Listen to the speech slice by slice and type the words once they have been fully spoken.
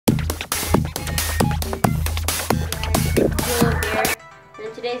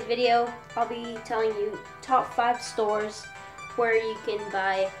today's video, I'll be telling you top 5 stores where you can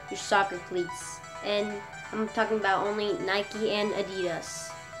buy your soccer cleats. And I'm talking about only Nike and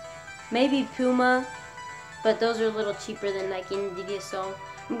Adidas. Maybe Puma, but those are a little cheaper than Nike and Adidas, so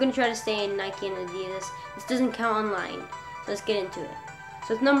I'm going to try to stay in Nike and Adidas. This doesn't count online. Let's get into it.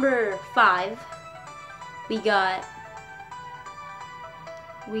 So with number 5, we got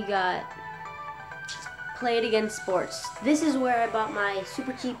Play It Against Sports. This is where I bought my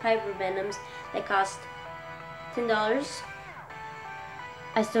super cheap Hyper Venoms that cost $10.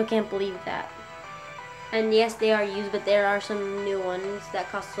 I still can't believe that. And yes, they are used, but there are some new ones that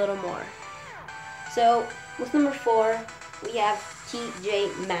cost a little more. So with number 4, we have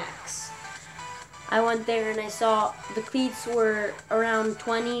TJ Maxx. I went there and I saw the cleats were around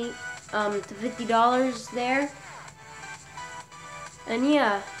 $20 to $50 there. And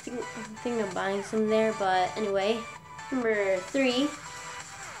yeah, I'm thinking of buying some there, but anyway. Number 3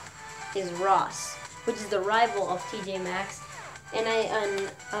 is Ross, which is the rival of TJ Maxx. And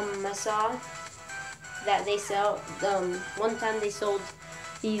I saw that they sell, one time they sold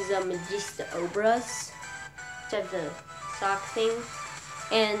these Magista Obras, which have the sock thing.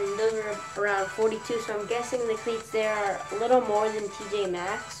 And those are around $42, so I'm guessing the cleats there are a little more than TJ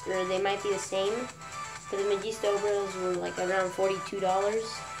Maxx, or they might be the same. But the Magista Obras were like around $42.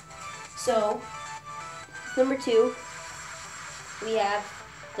 So, number 2, we have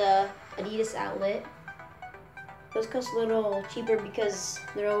the Adidas Outlet. Those cost a little cheaper because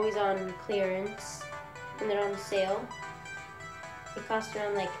they're always on clearance and they're on sale. They cost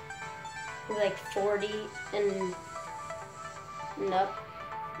around like $40 and up.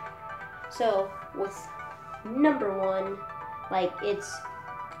 So with number 1, like it's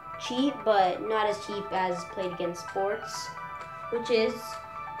cheap, but not as cheap as Play It Against Sports, which is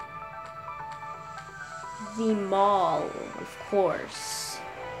the mall, of course,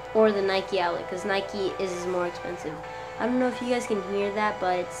 or the Nike outlet, because Nike is more expensive. I don't know if you guys can hear that,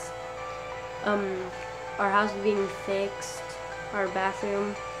 but it's our house is being fixed, our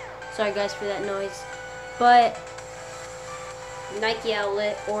bathroom. Sorry guys for that noise, but Nike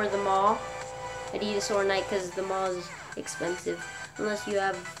outlet or the mall, Adidas or Nike, because the mall is expensive unless you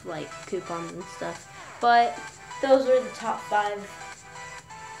have like coupons and stuff. But those are the top 5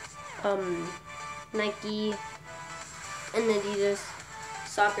 Nike and Adidas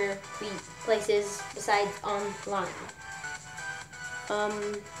soccer cleat places besides online.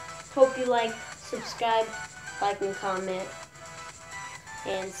 Hope you like, subscribe, like, and comment,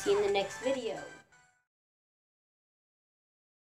 and see you in the next video.